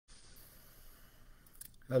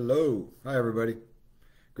Hello. Hi, everybody.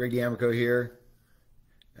 Greg D'Amico here.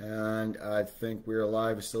 And I think we're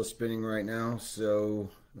live. It's still spinning right now. So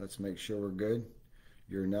let's make sure we're good.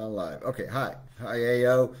 You're now live. Okay. Hi. Hi,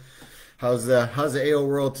 AO. How's the AO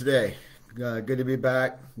world today? Good to be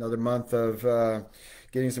back. Another month of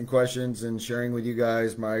getting some questions and sharing with you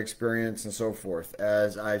guys my experience and so forth.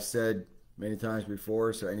 As I've said many times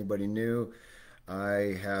before, so anybody new,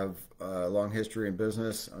 I have a long history in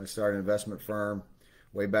business. I started an investment firm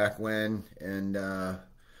way back when, and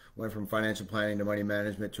went from financial planning to money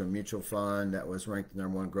management to a mutual fund that was ranked the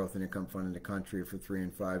number one growth and income fund in the country for 3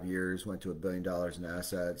 and 5 years. Went to $1 billion in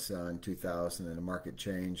assets in 2000, and the market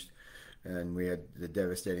changed, and we had the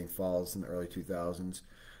devastating falls in the early 2000s.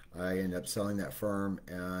 I ended up selling that firm,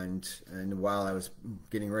 and while I was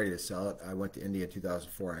getting ready to sell it, I went to India in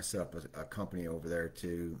 2004 and I set up a company over there,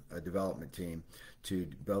 to a development team, to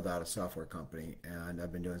build out a software company, and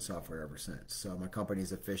I've been doing software ever since. So my company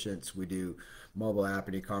is efficient. We do mobile app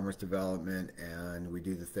and e-commerce development, and we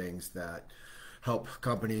do the things that help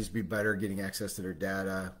companies be better getting access to their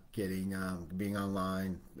data, getting being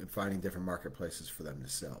online, and finding different marketplaces for them to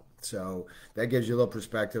sell. So that gives you a little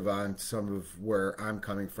perspective on some of where I'm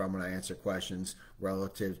coming from when I answer questions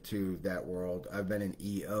relative to that world. I've been in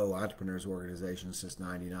EO, Entrepreneurs Organization, since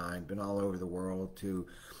 '99. Been all over the world to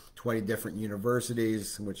 20 different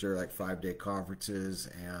universities, which are like 5-day conferences,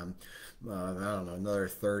 and I don't know, another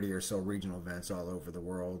 30 or so regional events all over the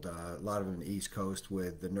world. A lot of them in the East Coast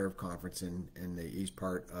with the NERV conference in the east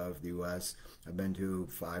part of the U.S. I've been to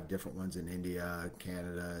 5 different ones in India,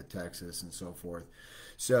 Canada, Texas, and so forth.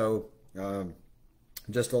 So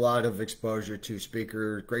just a lot of exposure to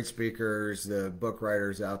speakers, great speakers, the book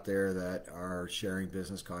writers out there that are sharing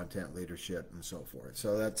business content, leadership, and so forth.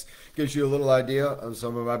 So that gives you a little idea of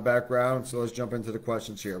some of my background. So let's jump into the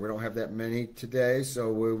questions here. We don't have that many today,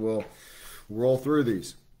 so we will roll through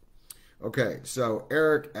these. Okay, so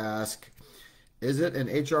Eric asked, is it an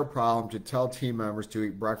HR problem to tell team members to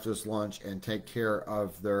eat breakfast, lunch, and take care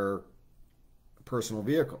of their personal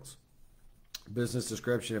vehicles? Business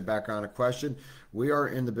description and background of question. We are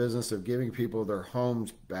in the business of giving people their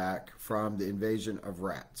homes back from the invasion of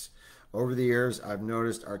rats. Over the years, I've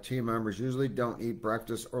noticed our team members usually don't eat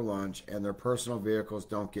breakfast or lunch, and their personal vehicles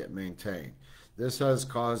don't get maintained. This has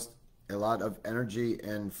caused a lot of energy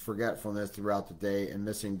and forgetfulness throughout the day, and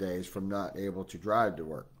missing days from not able to drive to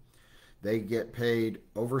work. They get paid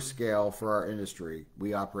over scale for our industry.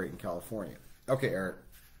 We operate in California. Okay, Eric.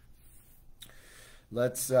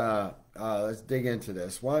 Let's dig into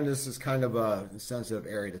this. One, this is kind of a sensitive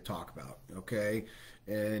area to talk about, okay?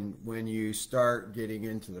 And when you start getting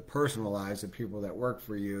into the personal lives of people that work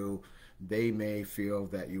for you, they may feel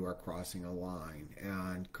that you are crossing a line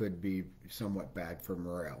and could be somewhat bad for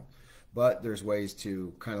morale. But there's ways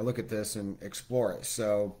to kind of look at this and explore it.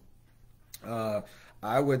 So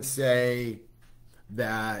I would say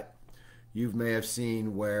that you may have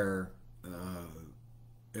seen where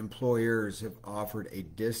employers have offered a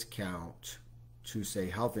discount to, say,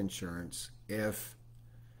 health insurance if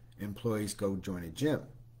employees go join a gym.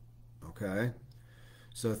 Okay,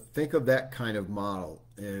 so think of that kind of model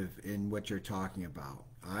in what you're talking about.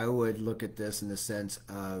 I would look at this in the sense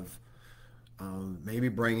of maybe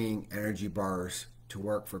bringing energy bars to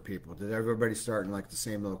work for people. Did everybody start in like the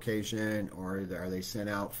same location, or are they sent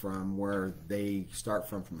out from where they start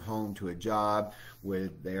from home to a job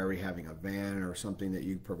with they already having a van or something that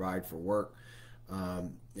you provide for work?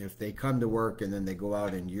 If they come to work and then they go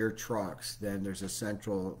out in your trucks, then there's a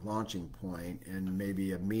central launching point and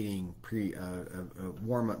maybe a meeting, a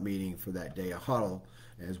warm-up meeting for that day, a huddle,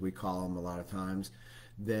 as we call them a lot of times.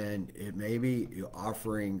 Then it may be you're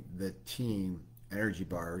offering the team energy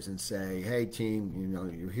bars and say, hey team,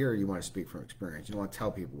 you're here, you want to speak from experience. You don't want to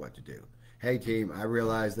tell people what to do. Hey team, I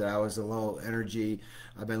realized that I was a low energy.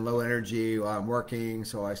 I've been low energy while I'm working,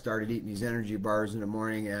 so I started eating these energy bars in the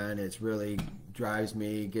morning, and it's really drives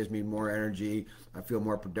me, gives me more energy. I feel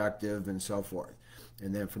more productive, and so forth.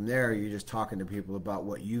 And then from there, you're just talking to people about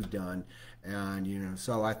what you've done. And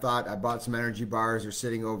so I thought I bought some energy bars. They're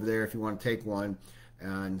sitting over there if you want to take one,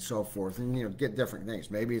 and so forth, and get different things.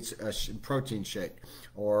 Maybe it's a protein shake,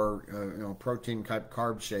 or protein type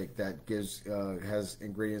carb shake that has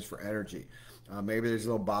ingredients for energy. Maybe there's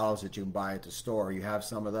little bottles that you can buy at the store. You have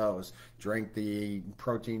some of those. Drink the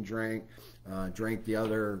protein drink, drink the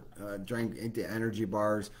other, drink into energy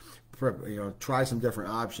bars. Try some different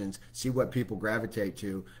options. See what people gravitate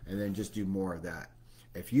to, and then just do more of that.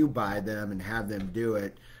 If you buy them and have them do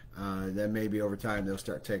it, then maybe over time they'll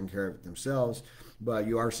start taking care of it themselves. But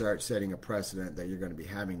you are start setting a precedent that you're going to be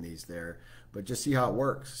having these there. but just see how it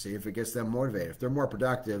works. See if it gets them motivated. If they're more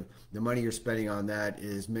productive, the money you're spending on that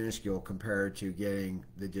is minuscule compared to getting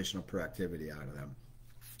the additional productivity out of them.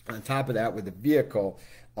 On top of that, with the vehicle,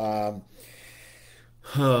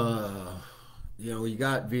 you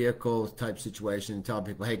got vehicle type situation, telling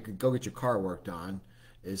people, hey, go get your car worked on,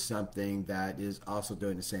 is something that is also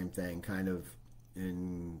doing the same thing, kind of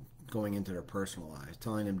in going into their personal lives,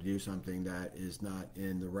 telling them to do something that is not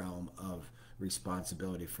in the realm of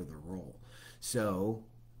responsibility for the role. So,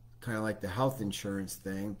 kind of like the health insurance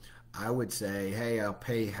thing, I would say, hey, I'll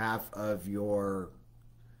pay half of your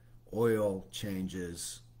oil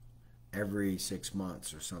changes every 6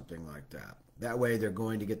 months or something like that. That way they're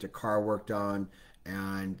going to get their car worked on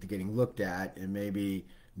and getting looked at, and maybe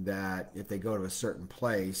that if they go to a certain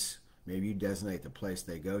place, maybe you designate the place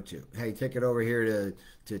they go to. Hey, take it over here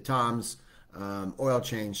to Tom's oil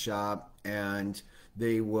change shop, and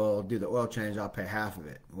they will do the oil change. I'll pay half of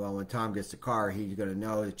it. Well, when Tom gets the car, he's going to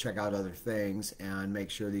know to check out other things and make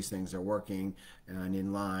sure these things are working and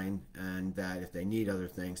in line, and that if they need other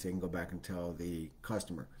things, they can go back and tell the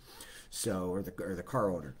customer. So, or the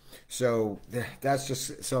car owner. So that's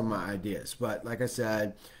just some of my ideas. But like I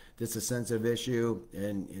said, this is a sensitive issue.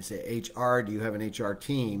 And you say HR, do you have an HR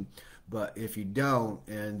team? But if you don't,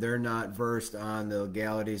 and they're not versed on the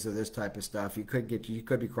legalities of this type of stuff, you could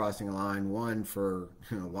be crossing a line, one for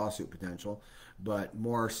lawsuit potential, but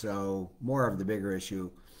more of the bigger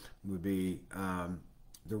issue would be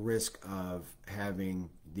the risk of having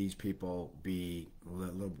these people be a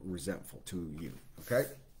little resentful to you. Okay.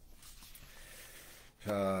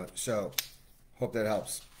 So, hope that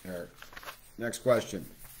helps, Eric. Next question.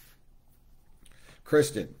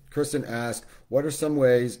 Kristen asked, what are some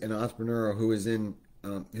ways an entrepreneur who's in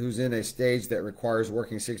a stage that requires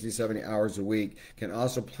working 60, 70 hours a week can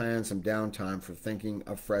also plan some downtime for thinking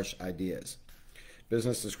of fresh ideas?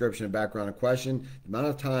 Business description and background of question. The amount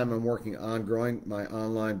of time I'm working on growing my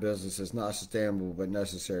online business is not sustainable but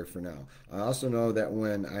necessary for now. I also know that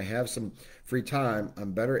when I have some free time,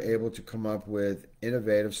 I'm better able to come up with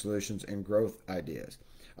innovative solutions and growth ideas.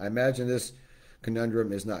 I imagine this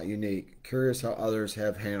conundrum is not unique. Curious how others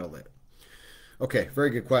have handled it. Okay, very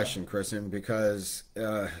good question, Kristen, because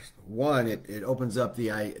one, it opens up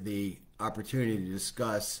the opportunity to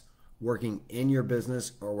discuss working in your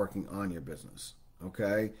business or working on your business.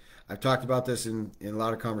 Okay, I've talked about this in a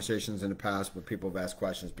lot of conversations in the past where people have asked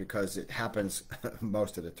questions because it happens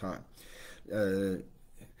most of the time.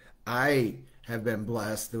 I have been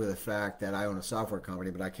blessed with the fact that I own a software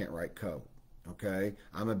company, but I can't write code. Okay,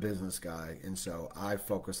 I'm a business guy, and so I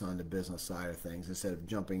focus on the business side of things instead of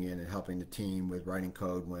jumping in and helping the team with writing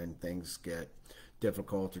code when things get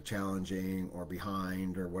difficult or challenging or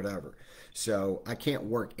behind or whatever. So I can't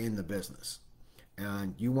work in the business.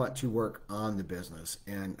 And you want to work on the business,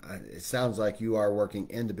 and it sounds like you are working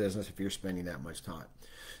in the business if you're spending that much time.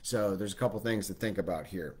 So there's a couple things to think about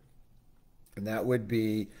here, and that would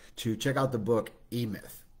be to check out the book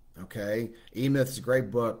E-Myth. Okay, E-Myth is a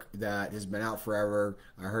great book that has been out forever.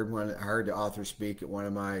 I heard the author speak at one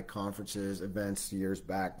of my conferences events years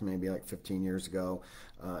back, maybe like 15 years ago.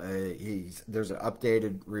 There's an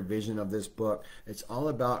updated revision of this book. It's all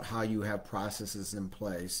about how you have processes in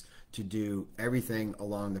place to do everything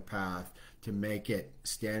along the path to make it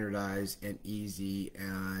standardized and easy,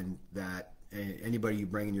 and that anybody you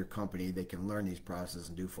bring in your company, they can learn these processes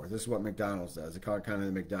and do for it. This is what McDonald's does. They call it kind of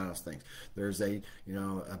the McDonald's things. There's a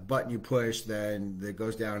button you push, then it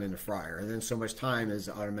goes down in the fryer, and then so much time is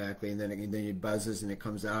automatically, and then it buzzes and it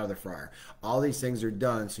comes out of the fryer. All these things are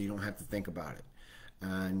done so you don't have to think about it.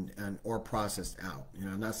 Or processed out.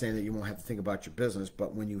 I'm not saying that you won't have to think about your business,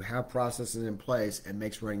 but when you have processes in place, it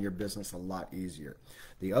makes running your business a lot easier.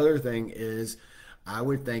 The other thing is, I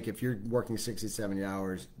would think if you're working 60, 70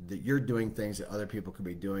 hours, that you're doing things that other people could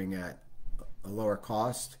be doing at a lower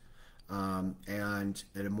cost and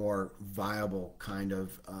at a more viable kind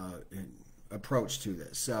of approach to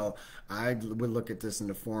this. So I would look at this in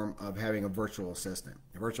the form of having a virtual assistant.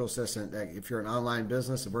 A virtual assistant, if you're an online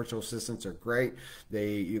business, the virtual assistants are great.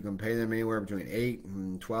 You can pay them anywhere between $8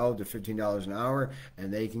 and $12 to $15 an hour,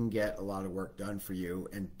 and they can get a lot of work done for you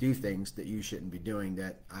and do things that you shouldn't be doing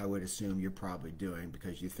that I would assume you're probably doing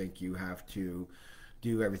because you think you have to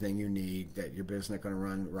do everything you need, that your business is not going to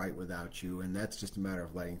run right without you, and that's just a matter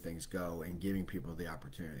of letting things go and giving people the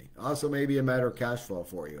opportunity. Also, maybe a matter of cash flow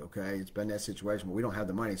for you, okay? It's been that situation where we don't have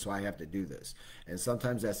the money, so I have to do this. And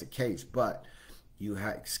sometimes that's the case, but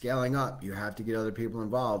scaling up, you have to get other people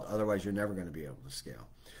involved, otherwise you're never going to be able to scale.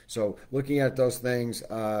 So looking at those things,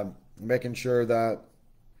 making sure that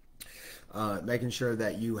making sure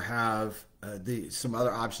that you have some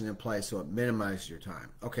other options in place so it minimizes your time.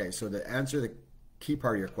 Okay, so to answer the key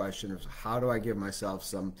part of your question is, how do I give myself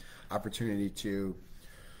some opportunity to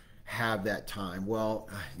have that time? Well,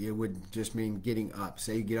 it would just mean getting up.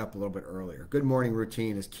 Say you get up a little bit earlier. Good morning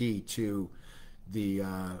routine is key to the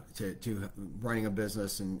to running a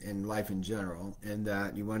business and life in general, and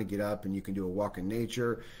that you want to get up and you can do a walk in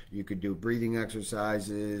nature, you could do breathing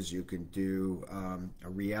exercises, you can do a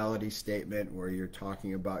reality statement where you're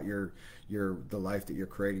talking about the life that you're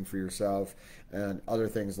creating for yourself, and other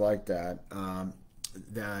things like that,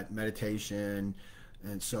 that meditation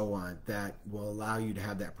and so on, that will allow you to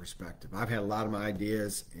have that perspective. I've had a lot of my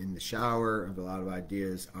ideas in the shower. I have a lot of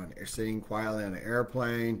ideas on sitting quietly on an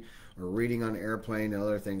airplane, or reading on an airplane, and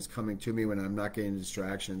other things coming to me when I'm not getting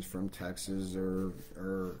distractions from texts or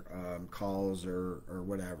calls or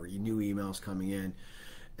whatever, new emails coming in.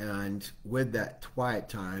 And with that quiet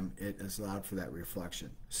time, it is allowed for that reflection.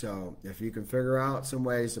 So if you can figure out some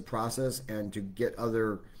ways to process and to get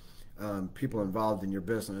other people involved in your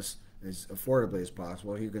business as affordably as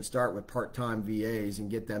possible, you can start with part-time VAs and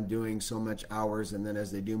get them doing so much hours, and then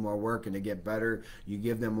as they do more work and they get better, you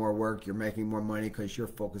give them more work, you're making more money because you're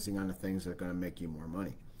focusing on the things that are going to make you more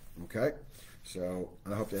money. Okay, so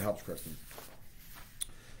I hope that helps, Kristen.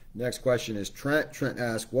 Next question is Trent. Trent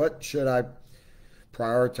asks, what should I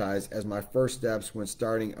prioritize as my first steps when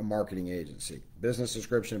starting a marketing agency? Business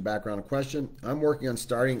description and background question. I'm working on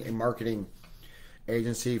starting a marketing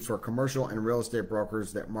agency for commercial and real estate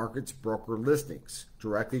brokers that markets broker listings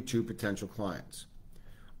directly to potential clients.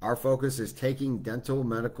 Our focus is taking dental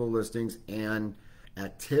medical listings and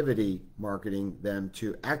actively marketing them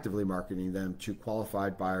to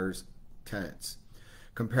qualified buyers, tenants,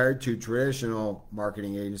 compared to traditional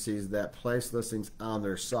marketing agencies that place listings on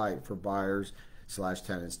their site for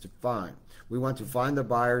buyers/tenants to find. We want to find the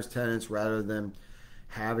buyers, tenants, rather than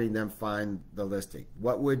having them find the listing.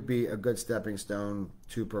 What would be a good stepping stone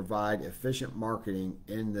to provide efficient marketing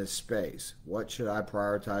in this space? What should I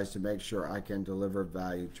prioritize to make sure I can deliver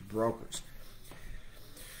value to brokers?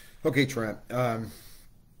 Okay, Trent.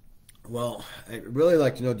 Well, I'd really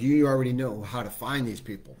like to know, do you already know how to find these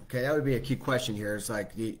people? Okay, that would be a key question here. It's like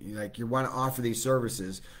you want to offer these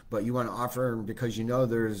services, but you want to offer them because you know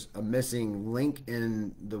there's a missing link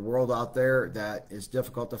in the world out there that is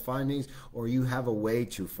difficult to find these, or you have a way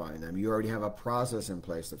to find them. You already have a process in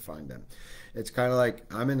place to find them. It's kind of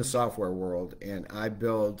like I'm in the software world, and I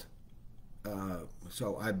build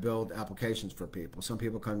applications for people. Some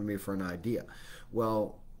people come to me for an idea.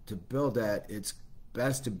 Well, to build that, it's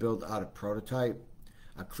best to build out a prototype,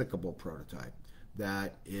 a clickable prototype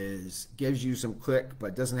that gives you some click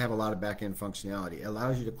but doesn't have a lot of back-end functionality. It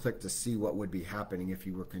allows you to click to see what would be happening if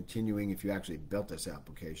you actually built this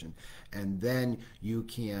application, and then you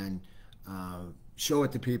can show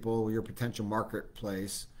it to people, your potential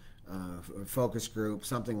marketplace, focus group,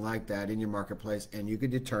 something like that in your marketplace, and you can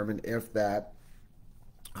determine if that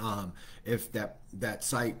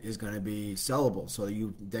site is going to be sellable. So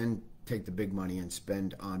you then take the big money and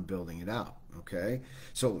spend on building it out. Okay,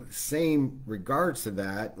 so same regards to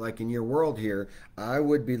that, like in your world here, I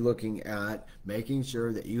would be looking at making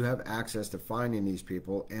sure that you have access to finding these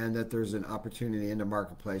people and that there's an opportunity in the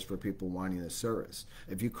marketplace for people wanting this service.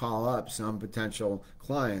 If you call up some potential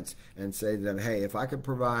clients and say to them, hey, if I could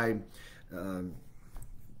provide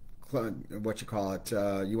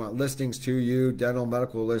you want listings to you, dental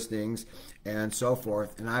medical listings and so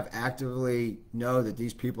forth, and I've actively know that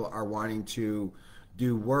these people are wanting to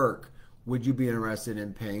do work, would you be interested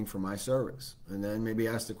in paying for my service? And then maybe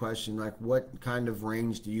ask the question, like, what kind of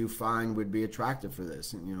range do you find would be attractive for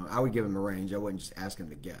this? And I would give them a range. I wouldn't just ask them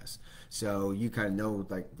to guess. So you kind of know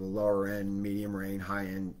like the lower end, medium range, high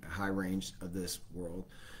end, high range of this world.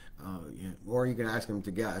 Or you can ask them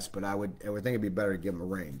to guess, but I would think it'd be better to give them a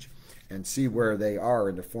range and see where they are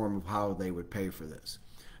in the form of how they would pay for this.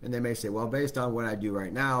 And they may say, well, based on what I do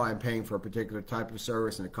right now, I'm paying for a particular type of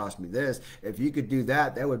service and it costs me this. If you could do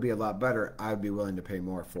that, that would be a lot better. I would be willing to pay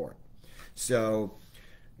more for it. So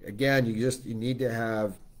again, you need to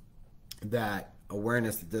have that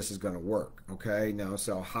awareness that this is going to work. Okay, now,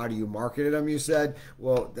 so how do you market them, you said?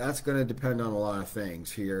 Well, that's going to depend on a lot of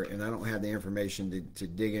things here, and I don't have the information to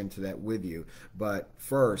dig into that with you. But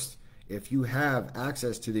first, if you have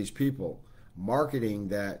access to these people, marketing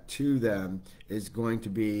that to them is going to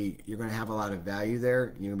be, you're going to have a lot of value there.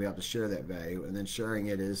 You're going to be able to share that value, and then sharing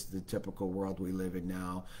it is the typical world we live in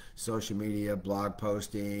now. Social media, blog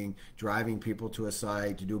posting, driving people to a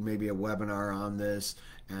site to do maybe a webinar on this,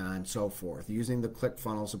 and so forth, using the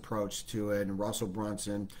ClickFunnels approach to it. And Russell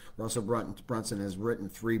Brunson has written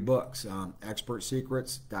 3 books, Expert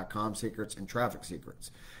Secrets, .com Secrets, and Traffic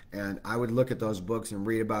Secrets. And I would look at those books and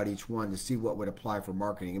read about each one to see what would apply for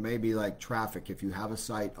marketing. It may be like traffic. If you have a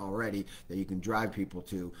site already that you can drive people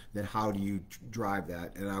to, then how do you drive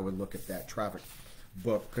that? And I would look at that. Traffic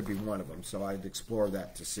book could be one of them. So I'd explore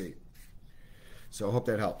that to see. So I hope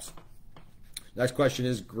that helps. Next question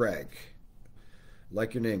is Greg.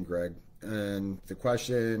 Like your name, Greg. And the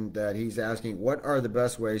question that he's asking, what are the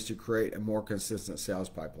best ways to create a more consistent sales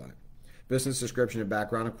pipeline? Business description and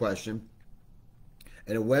background of question.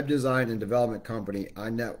 In a web design and development company, I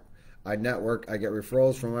network, I get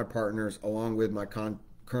referrals from my partners along with my current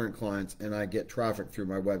clients, and I get traffic through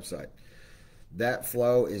my website. That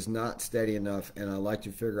flow is not steady enough, and I like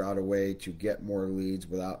to figure out a way to get more leads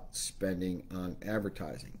without spending on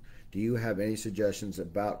advertising. Do you have any suggestions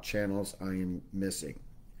about channels I am missing?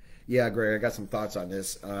 Yeah, Greg, I got some thoughts on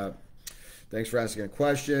this. Thanks for asking a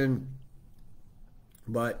question.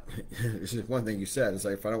 But this is one thing you said. It's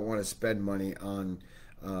like, if I don't want to spend money on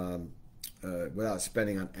without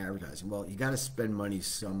spending on advertising. Well, you got to spend money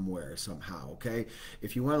somewhere, somehow, okay?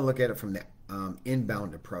 If you want to look at it from the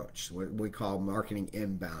inbound approach, what we call marketing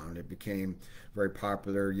inbound, it became very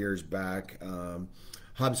popular years back.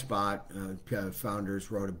 HubSpot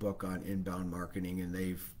founders wrote a book on inbound marketing, and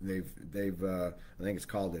they've I think it's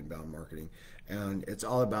called Inbound Marketing, and it's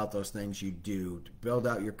all about those things you do to build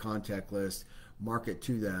out your contact list, market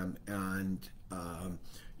to them, and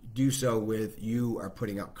do so with you are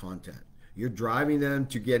putting out content. You're driving them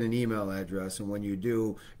to get an email address, and when you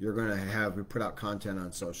do, you're going to put out content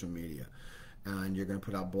on social media. And you're going to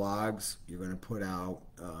put out blogs. You're going to put out,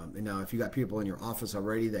 and now if you got people in your office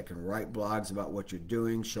already that can write blogs about what you're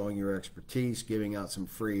doing, showing your expertise, giving out some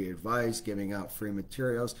free advice, giving out free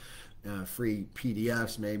materials, free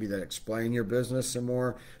PDFs maybe that explain your business some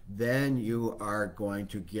more, then you are going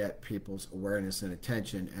to get people's awareness and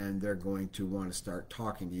attention, and they're going to want to start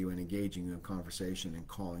talking to you and engaging in a conversation and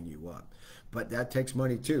calling you up. But that takes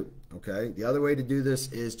money too, okay? The other way to do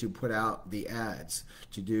this is to put out the ads,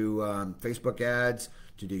 to do Facebook ads,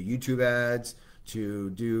 to do YouTube ads, to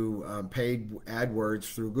do paid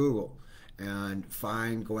AdWords through Google, and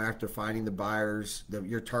go after finding the buyers,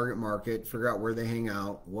 your target market, figure out where they hang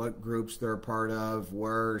out, what groups they're a part of,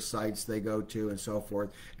 where sites they go to, and so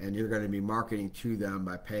forth. And you're going to be marketing to them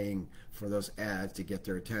by paying for those ads to get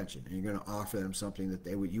their attention. And you're going to offer them something that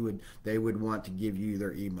they would want to give you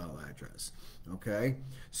their email address. Okay,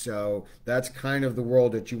 so that's kind of the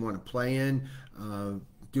world that you want to play in.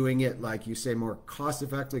 Doing it, like you say, more cost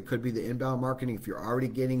effectively could be the inbound marketing if you're already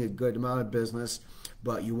getting a good amount of business,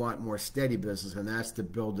 but you want more steady business, and that's to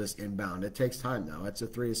build this inbound. It takes time, though. It's a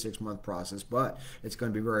 3 to 6 month process, but it's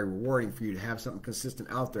going to be very rewarding for you to have something consistent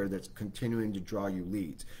out there that's continuing to draw you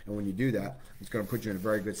leads. And when you do that, it's going to put you in a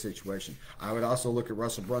very good situation. I would also look at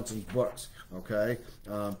Russell Brunson's books, okay?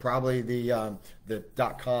 Probably the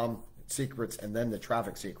 .com Secrets, and then the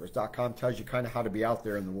Traffic Secrets. .com tells you kind of how to be out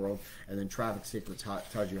there in the world, and then Traffic Secrets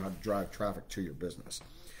tells you how to drive traffic to your business.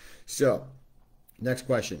 So, next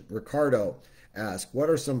question. Ricardo asks, what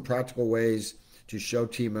are some practical ways to show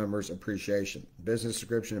team members appreciation? Business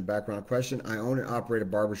description and background question. I own and operate a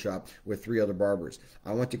barbershop with 3 other barbers.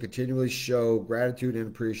 I want to continually show gratitude and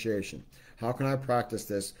appreciation. How can I practice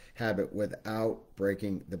this habit without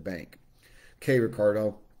breaking the bank? Okay,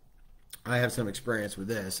 Ricardo, I have some experience with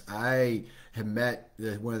this. I have met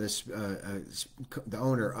the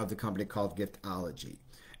owner of the company called Giftology,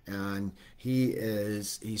 and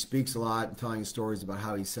he speaks a lot, telling stories about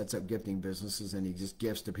how he sets up gifting businesses, and he just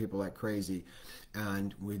gifts to people like crazy.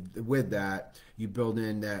 And with that, you build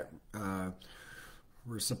in that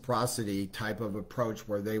reciprocity type of approach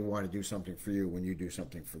where they want to do something for you when you do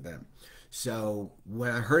something for them. So when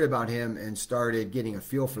I heard about him and started getting a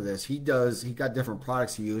feel for this, he got different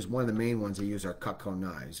products he used. One of the main ones he used are Cutco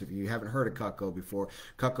knives. If you haven't heard of Cutco before,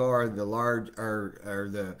 Cutco are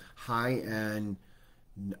the high-end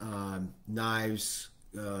knives,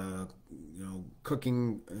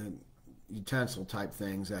 cooking utensil type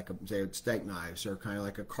things, like steak knives, or kind of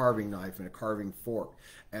like a carving knife and a carving fork.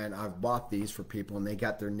 And I've bought these for people, and they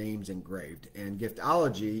got their names engraved. And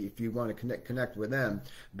Giftology, if you want to connect with them,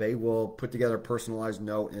 they will put together a personalized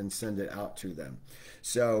note and send it out to them.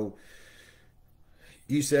 So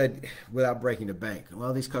you said without breaking the bank.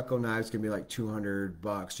 Well, these Cutco knives can be like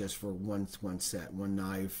 $200 just for one set, one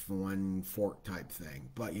knife, one fork type thing.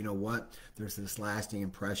 But you know what? There's this lasting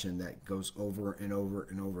impression that goes over and over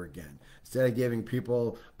and over again. Instead of giving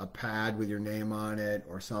people a pad with your name on it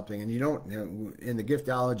or something, and you don't, in the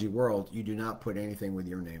Giftology world, you do not put anything with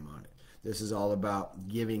your name on it. This is all about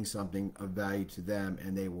giving something of value to them,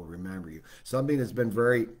 and they will remember you. Something that's been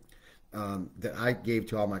very that I gave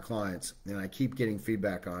to all my clients, and I keep getting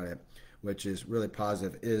feedback on it, which is really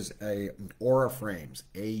positive, is Aura frames,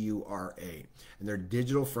 A-U-R-A. And they're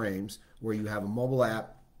digital frames where you have a mobile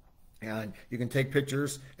app, and you can take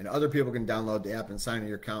pictures, and other people can download the app and sign in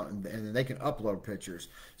your account, and then they can upload pictures.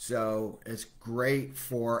 So it's great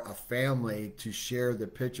for a family to share the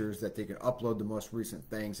pictures, that they can upload the most recent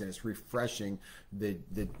things, and it's refreshing the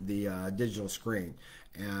digital screen.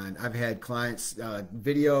 And I've had clients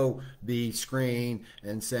video the screen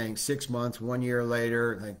and saying 6 months, 1 year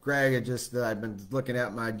later, like, Greg, I've been looking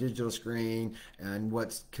at my digital screen, and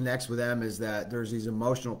what connects with them is that there's these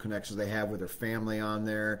emotional connections they have with their family on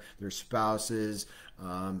there, their spouses,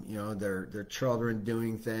 their children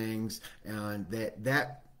doing things, and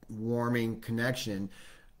that warming connection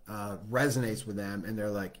resonates with them, and they're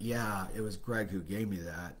like, yeah, it was Greg who gave me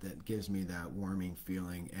that gives me that warming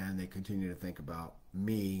feeling, and they continue to think about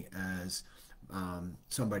me as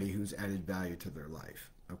somebody who's added value to their life.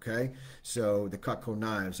 Okay, so the Cutco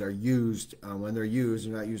knives are used when they're used.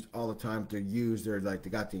 They're not used all the time, but they're used. They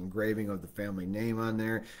got the engraving of the family name on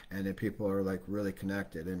there, and then people are like really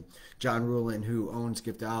connected. And John Rulin, who owns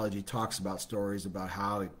Giftology, talks about stories about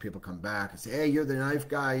how people come back and say, "Hey, you're the knife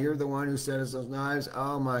guy. You're the one who sent us those knives.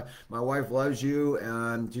 Oh, my wife loves you,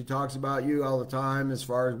 and she talks about you all the time as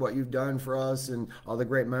far as what you've done for us and all the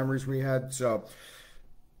great memories we had." So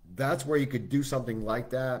that's where you could do something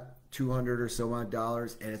like that. $200 or so odd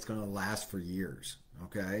dollars, and it's going to last for years.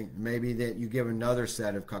 Okay, maybe that you give another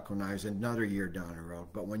set of Cutco knives another year down the road,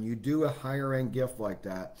 but when you do a higher end gift like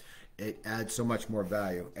that, it adds so much more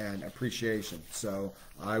value and appreciation. So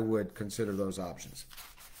I would consider those options.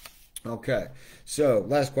 Okay, so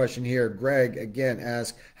last question here. Greg again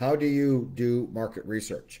asks, how do you do market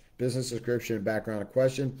research? Business description and background of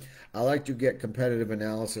question. I like to get competitive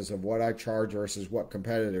analysis of what I charge versus what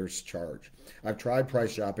competitors charge. I've tried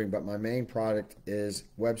price shopping, but my main product is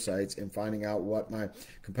websites, and finding out what my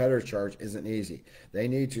competitors charge isn't easy. They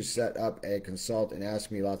need to set up a consult and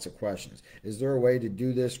ask me lots of questions. Is there a way to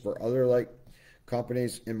do this for other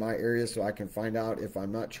companies in my area so I can find out if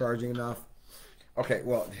I'm not charging enough? Okay,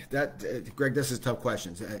 well, Greg, this is tough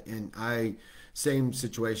questions, and same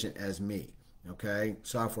situation as me. Okay,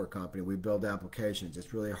 software company, we build applications.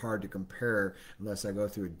 It's really hard to compare unless I go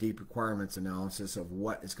through a deep requirements analysis of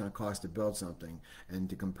what it's going to cost to build something, and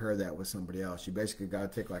to compare that with somebody else. You basically got to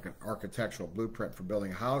take like an architectural blueprint for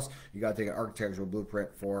building a house. You got to take an architectural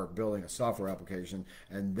blueprint for building a software application,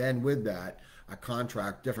 and then with that,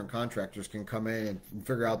 different contractors can come in and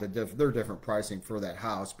figure out their different pricing for that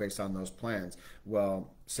house based on those plans.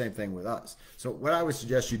 Well, same thing with us. So what I would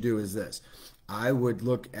suggest you do is this. I would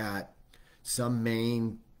look at some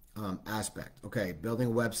main aspect. Okay, building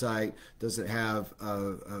a website, does it have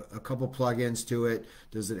a couple plugins to it?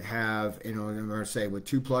 Does it have, I'm going to say with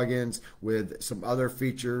 2 plugins with some other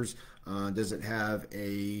features? Does it have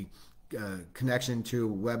a connection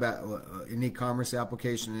to an e-commerce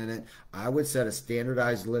application in it? I would set a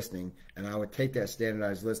standardized listing, and I would take that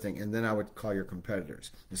standardized listing, and then I would call your competitors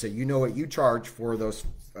and say, you know what you charge for those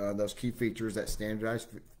key features, that standardized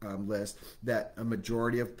list that a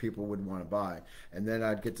majority of people would want to buy. And then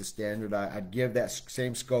I'd get the standardized, I'd give that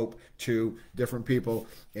same scope to different people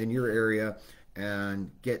in your area and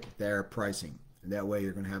get their pricing. And that way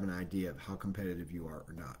you're going to have an idea of how competitive you are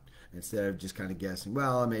or not. Instead of just kind of guessing,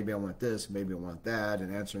 well, maybe I want this, maybe I want that,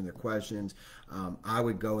 and answering their questions, I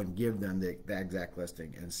would go and give them the exact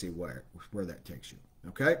listing and see where that takes you.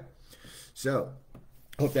 Okay? So,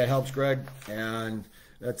 hope that helps, Greg. And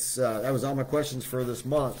that was all my questions for this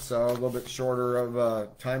month. So a little bit shorter of a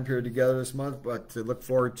time period together this month, but to look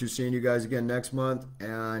forward to seeing you guys again next month.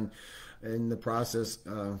 And in the process,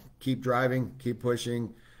 keep driving, keep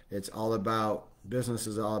pushing. It's all about, business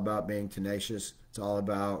is all about being tenacious. It's all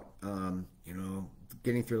about,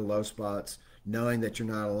 getting through the low spots, knowing that you're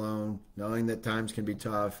not alone, knowing that times can be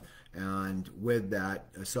tough, and with that,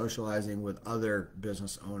 socializing with other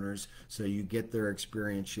business owners so you get their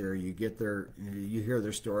experience here, you hear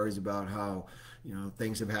their stories about how,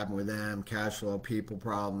 things have happened with them, cash flow, people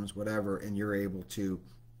problems, whatever, and you're able to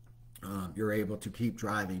keep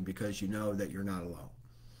driving because you know that you're not alone.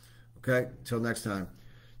 Okay, until next time,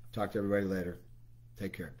 talk to everybody later.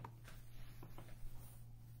 Take care.